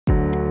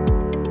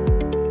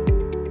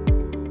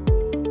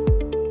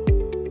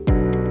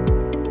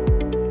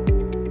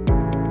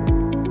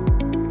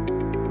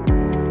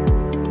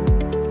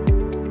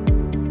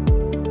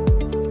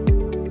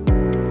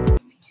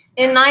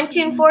In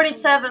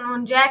 1947,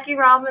 when Jackie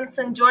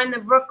Robinson joined the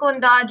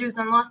Brooklyn Dodgers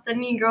and left the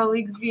Negro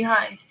Leagues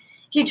behind,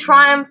 he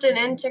triumphed in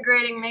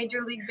integrating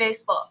Major League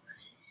Baseball.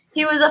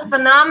 He was a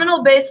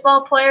phenomenal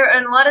baseball player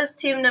and led his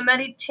team to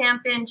many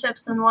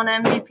championships and won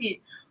MVP.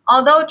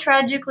 Although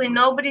tragically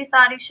nobody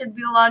thought he should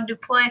be allowed to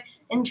play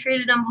and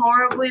treated him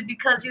horribly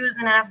because he was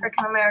an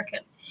African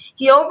American.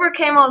 He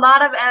overcame a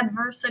lot of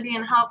adversity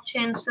and helped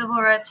change civil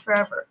rights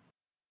forever.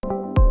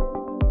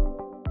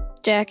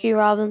 Jackie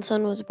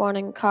Robinson was born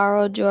in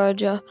Cairo,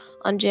 Georgia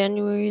on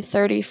January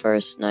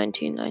 31st,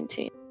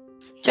 1919.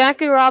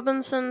 Jackie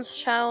Robinson's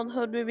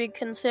childhood would be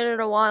considered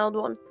a wild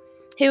one.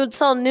 He would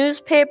sell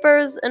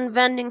newspapers and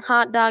vending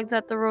hot dogs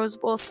at the Rose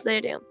Bowl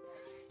Stadium.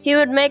 He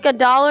would make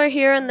 $1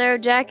 here and there.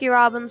 Jackie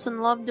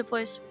Robinson loved to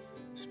play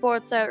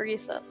sports at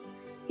recess.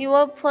 He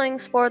loved playing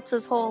sports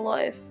his whole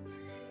life.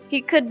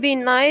 He could be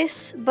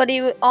nice, but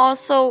he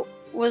also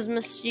was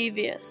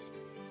mischievous.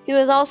 He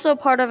was also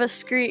part of a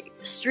street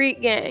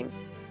gang.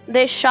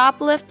 They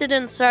shoplifted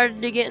and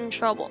started to get in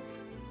trouble.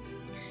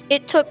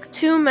 It took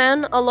two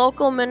men, a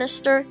local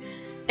minister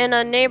and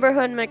a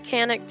neighborhood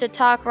mechanic, to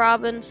talk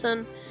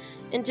Robinson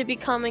into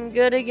becoming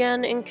good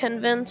again and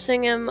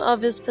convincing him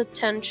of his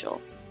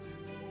potential.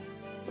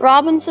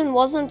 Robinson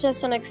wasn't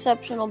just an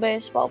exceptional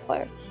baseball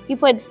player. He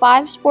played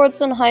 5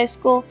 sports in high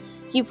school.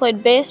 He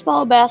played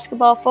baseball,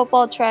 basketball,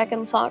 football, track,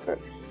 and soccer.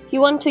 He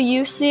went to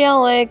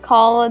UCLA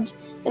College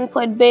and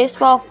played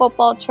baseball,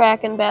 football,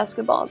 track, and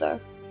basketball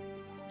there.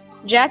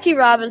 Jackie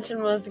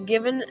Robinson was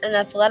given an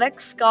athletic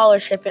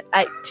scholarship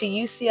to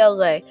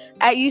UCLA.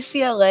 At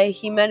UCLA,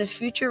 he met his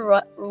future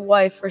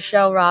wife,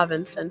 Rochelle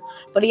Robinson,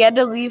 but he had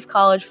to leave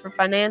college for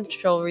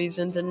financial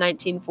reasons in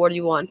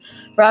 1941.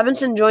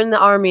 Robinson joined the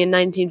Army in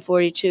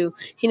 1942.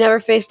 He never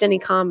faced any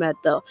combat,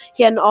 though.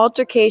 He had an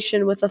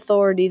altercation with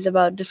authorities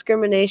about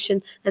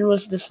discrimination and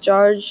was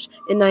discharged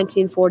in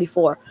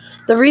 1944.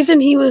 The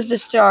reason he was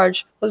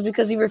discharged was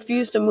because he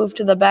refused to move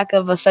to the back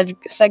of a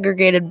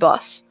segregated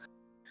bus.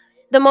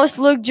 The most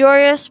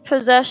luxurious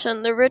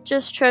possession, the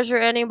richest treasure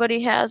anybody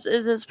has,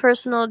 is his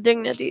personal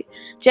dignity.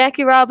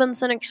 Jackie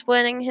Robinson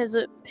explaining his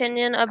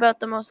opinion about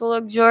the most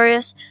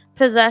luxurious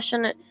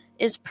possession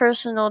is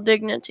personal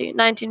dignity,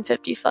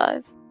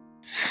 1955.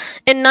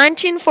 In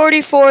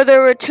 1944,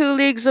 there were 2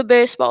 leagues of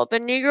baseball, the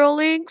Negro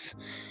Leagues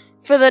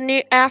for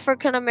the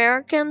African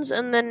Americans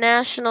and the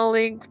National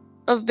League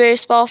of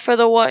Baseball for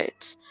the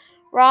whites.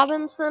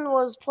 Robinson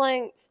was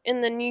playing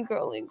in the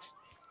Negro Leagues.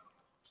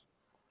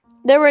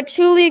 There were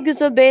 2 leagues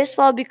of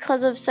baseball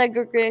because of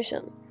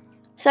segregation.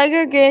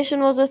 Segregation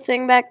was a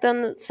thing back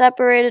then that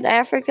separated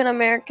African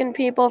American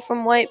people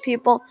from white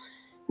people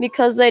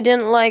because they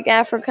didn't like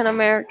African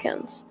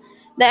Americans.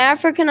 The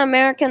African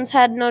Americans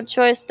had no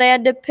choice. They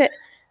had to play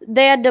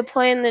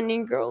in the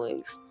Negro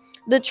Leagues.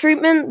 The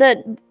treatment that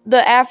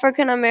the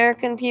African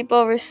American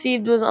people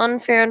received was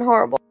unfair and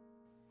horrible.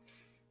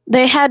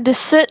 They had to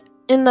sit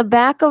in the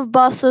back of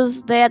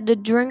buses. They had to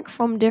drink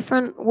from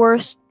different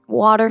worse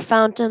water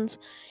fountains,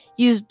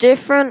 use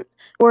different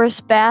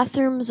worse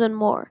bathrooms, and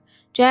more.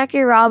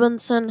 Jackie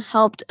Robinson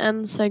helped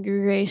end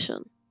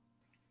segregation.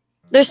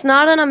 There's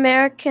not an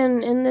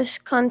American in this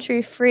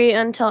country free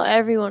until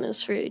everyone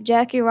is free.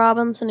 Jackie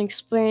Robinson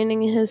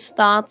explaining his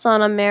thoughts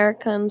on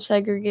America and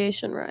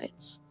segregation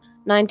rights,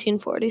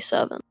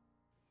 1947.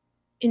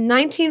 In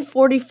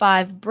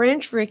 1945,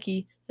 Branch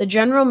Rickey, the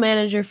general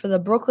manager for the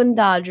Brooklyn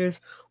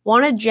Dodgers,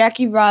 wanted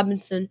Jackie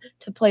Robinson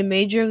to play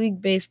Major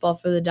League Baseball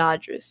for the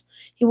Dodgers.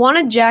 He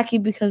wanted Jackie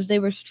because they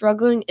were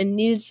struggling and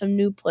needed some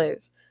new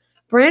players.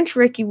 Branch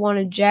Rickey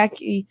wanted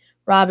Jackie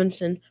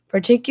Robinson,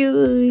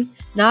 particularly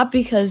not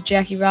because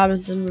Jackie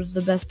Robinson was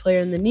the best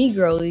player in the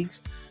Negro Leagues,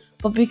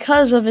 but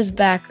because of his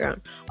background.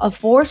 A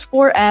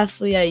 4-sport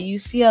athlete at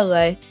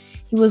UCLA,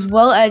 he was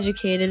well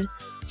educated,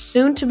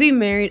 soon to be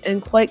married,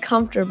 and quite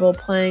comfortable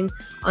playing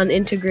on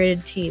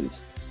integrated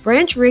teams.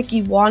 Branch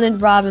Rickey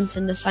wanted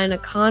Robinson to sign a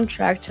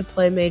contract to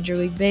play Major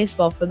League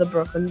Baseball for the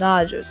Brooklyn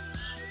Dodgers.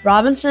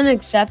 Robinson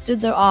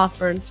accepted the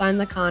offer and signed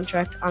the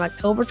contract on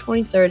October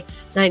 23,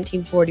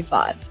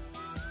 1945.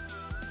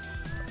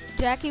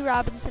 Jackie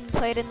Robinson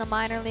played in the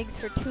minor leagues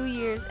for 2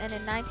 years, and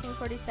in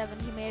 1947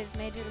 he made his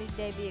Major League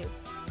debut.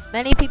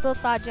 Many people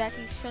thought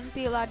Jackie shouldn't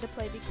be allowed to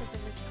play because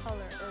of his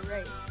color or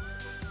race.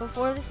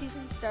 Before the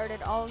season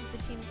started, all of the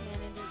team's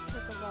managers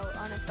took a vote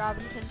on if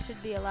Robinson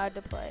should be allowed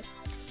to play.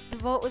 The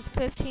vote was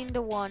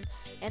 15-1,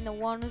 and the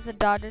 1 was the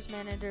Dodgers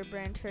manager,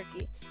 Branch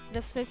Rickey. The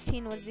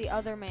 15 was the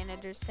other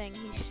managers saying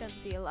he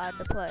shouldn't be allowed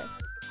to play.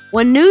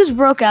 When news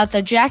broke out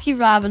that Jackie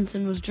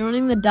Robinson was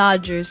joining the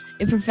Dodgers,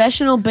 a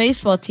professional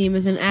baseball team,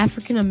 as an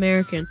African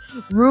American,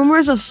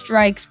 rumors of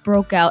strikes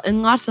broke out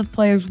and lots of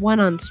players went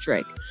on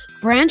strike.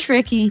 Branch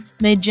Rickey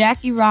made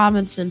Jackie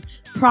Robinson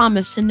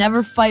promise to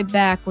never fight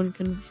back when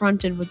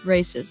confronted with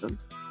racism.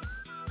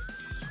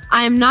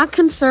 I am not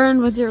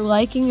concerned with your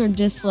liking or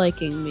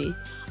disliking me.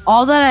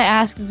 All that I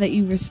ask is that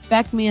you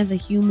respect me as a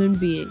human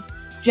being.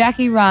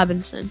 Jackie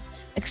Robinson,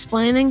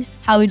 explaining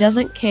how he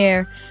doesn't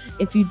care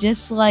if you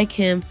dislike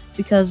him,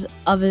 because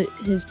of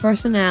his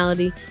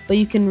personality, but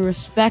you can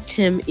respect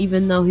him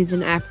even though he's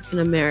an African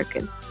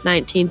American.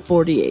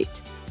 1948.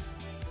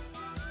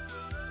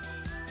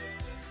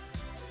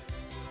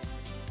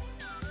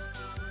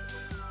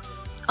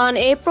 On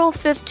April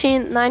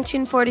 15,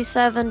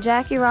 1947,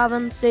 Jackie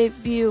Robinson's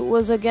debut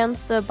was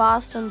against the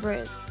Boston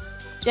Braves.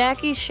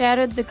 Jackie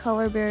shattered the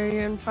color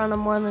barrier in front of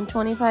more than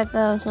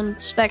 25,000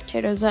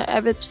 spectators at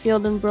Ebbets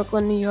Field in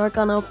Brooklyn, New York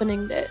on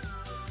opening day.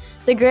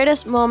 The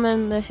greatest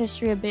moment in the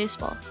history of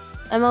baseball.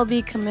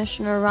 MLB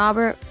Commissioner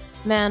Robert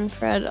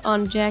Manfred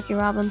on Jackie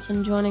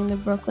Robinson joining the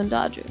Brooklyn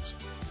Dodgers.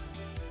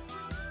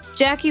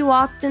 Jackie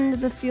walked into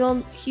the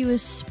field. He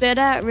was spit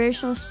at,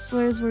 racial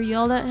slurs were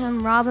yelled at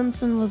him.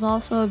 Robinson was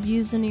also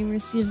abused and he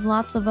received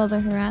lots of other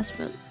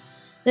harassment.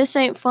 "This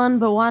ain't fun,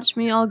 but watch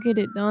me, I'll get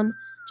it done."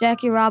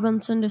 Jackie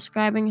Robinson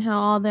describing how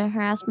all the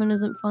harassment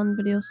isn't fun,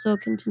 but he'll still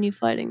continue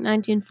fighting.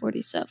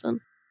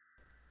 1947.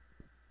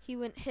 He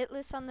went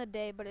hitless on the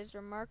day, but his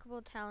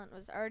remarkable talent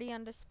was already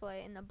on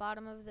display in the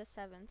bottom of the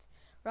seventh.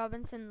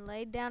 Robinson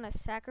laid down a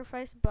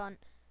sacrifice bunt,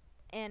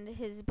 and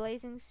his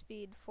blazing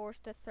speed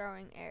forced a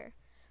throwing error.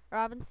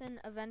 Robinson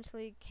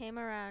eventually came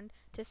around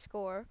to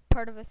score,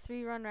 part of a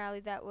 3-run rally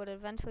that would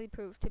eventually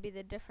prove to be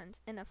the difference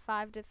in a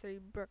 5-3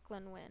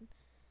 Brooklyn win.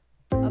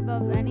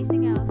 "Above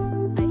anything else,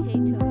 I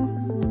hate to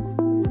lose."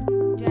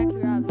 Jackie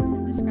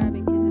Robinson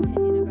describing his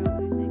opinion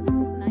about losing.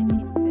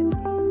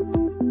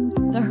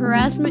 1950. The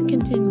harassment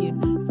continued.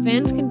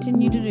 Fans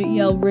continued to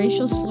yell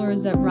racial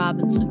slurs at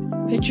Robinson.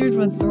 Pitchers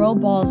would throw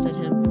balls at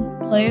him.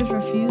 Players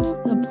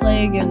refused to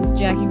play against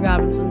Jackie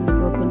Robinson and the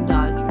Brooklyn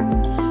Dodgers.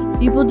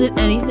 People did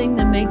anything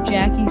to make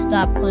Jackie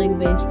stop playing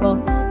baseball,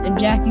 and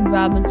Jackie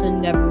Robinson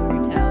never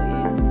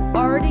retaliated.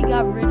 Already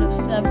got rid of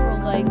several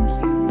like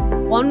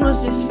you. One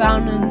was just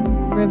found in the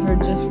river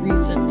just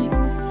recently.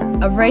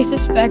 A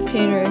racist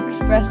spectator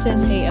expressed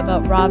his hate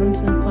about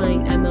Robinson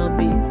playing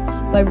MLB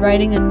by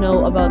writing a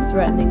note about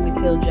threatening to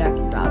kill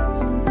Jackie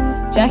Robinson.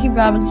 Jackie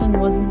Robinson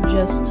wasn't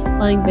just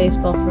playing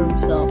baseball for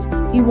himself.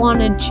 He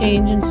wanted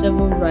change in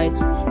civil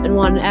rights and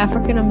wanted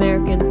African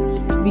Americans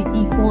to be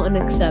equal and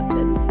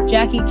accepted.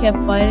 Jackie kept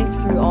fighting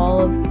through all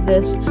of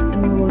this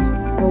and was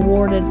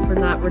rewarded for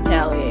not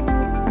retaliating.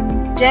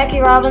 Jackie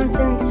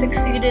Robinson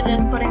succeeded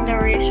in putting the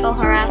racial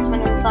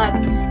harassment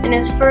inside. In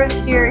his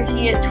first year,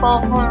 he hit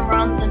 12 home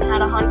runs and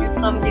had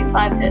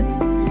 175 hits.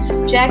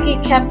 Jackie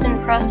kept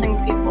impressing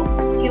people.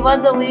 He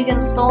led the league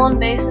in stolen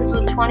bases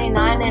with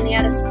 29, and he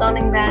had a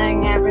stunning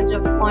batting average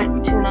of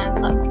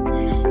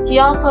 .297. He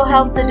also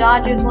helped the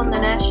Dodgers win the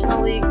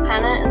National League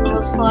pennant and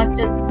was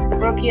selected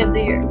Rookie of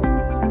the Year.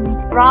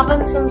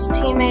 Robinson's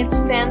teammates,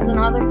 fans, and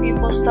other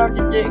people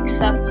started to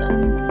accept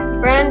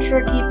him. Brandon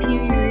Trickey, Pee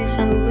Wee Reese,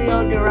 and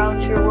Leo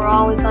Durocher were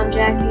always on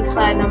Jackie's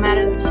side no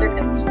matter the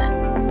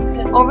circumstances.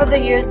 Over the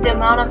years, the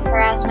amount of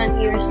harassment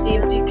he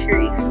received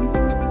decreased.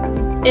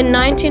 In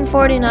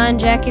 1949,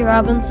 Jackie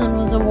Robinson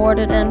was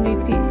awarded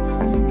MVP.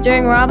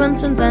 During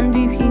Robinson's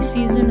MVP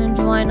season in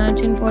July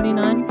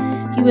 1949,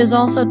 he was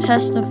also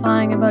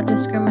testifying about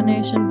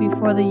discrimination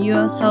before the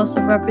U.S. House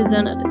of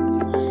Representatives.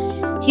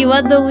 He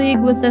led the league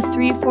with a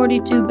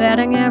 .342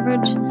 batting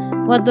average,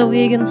 led the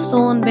league in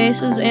stolen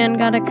bases, and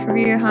got a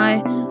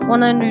career-high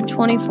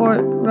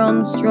 124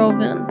 runs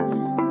drove in.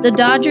 The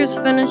Dodgers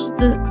finished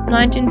the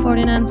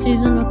 1949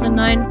 season with a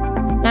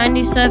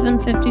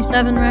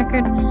 97-57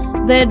 record.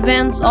 They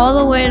advanced all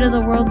the way to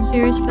the World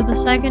Series for the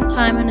second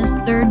time in his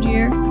third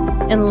year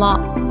in law.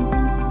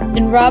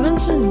 In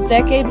Robinson's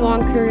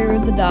decade-long career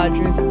with the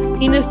Dodgers,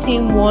 he and his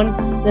team won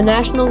the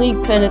National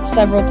League pennant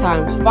several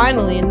times.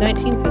 Finally, in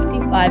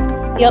 1955,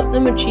 he helped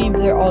them achieve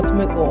their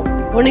ultimate goal,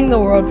 winning the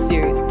World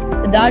Series.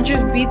 The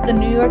Dodgers beat the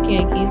New York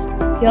Yankees.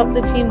 He helped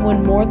the team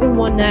win more than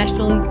one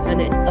National League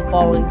pennant the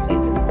following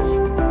season.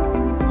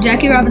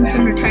 Jackie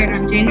Robinson retired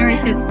on January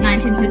 5th,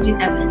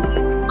 1957.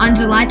 On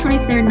July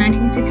 23,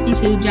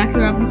 1962, Jackie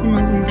Robinson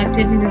was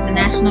inducted into the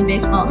National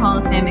Baseball Hall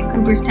of Fame in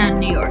Cooperstown,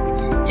 New York.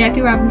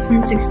 Jackie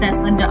Robinson's success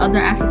led to other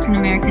African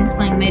Americans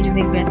playing Major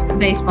League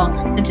Baseball,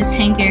 such as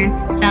Hank Aaron,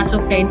 Satchel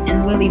Paige,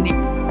 and Willie Mays.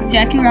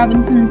 Jackie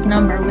Robinson's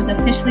number was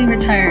officially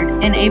retired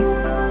on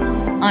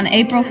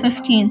April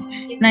 15,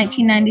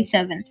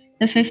 1997,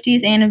 the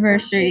 50th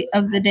anniversary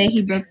of the day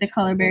he broke the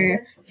color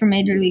barrier for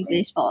Major League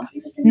Baseball.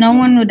 No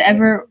one would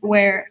ever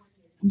wear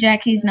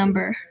Jackie's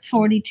number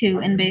 42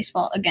 in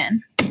baseball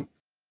again.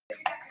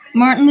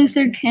 Martin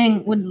Luther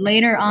King would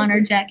later honor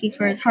Jackie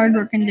for his hard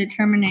work and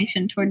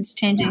determination towards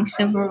changing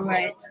civil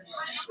rights.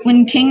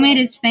 When King made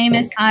his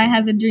famous "I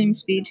Have a Dream"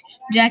 speech,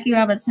 Jackie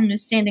Robinson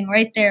was standing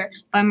right there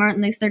by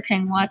Martin Luther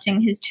King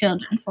watching his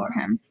children for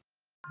him.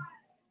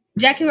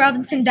 Jackie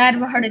Robinson died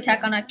of a heart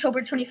attack on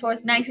October 24,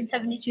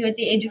 1972 at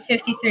the age of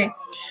 53.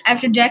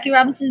 After Jackie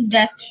Robinson's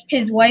death,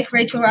 his wife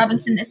Rachel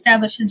Robinson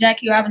established the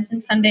Jackie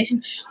Robinson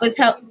Foundation,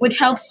 which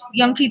helps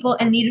young people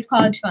in need of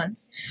college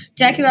funds.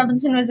 Jackie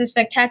Robinson was a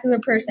spectacular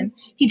person.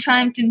 He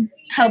triumphed in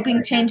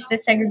helping change the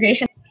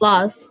segregation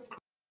laws.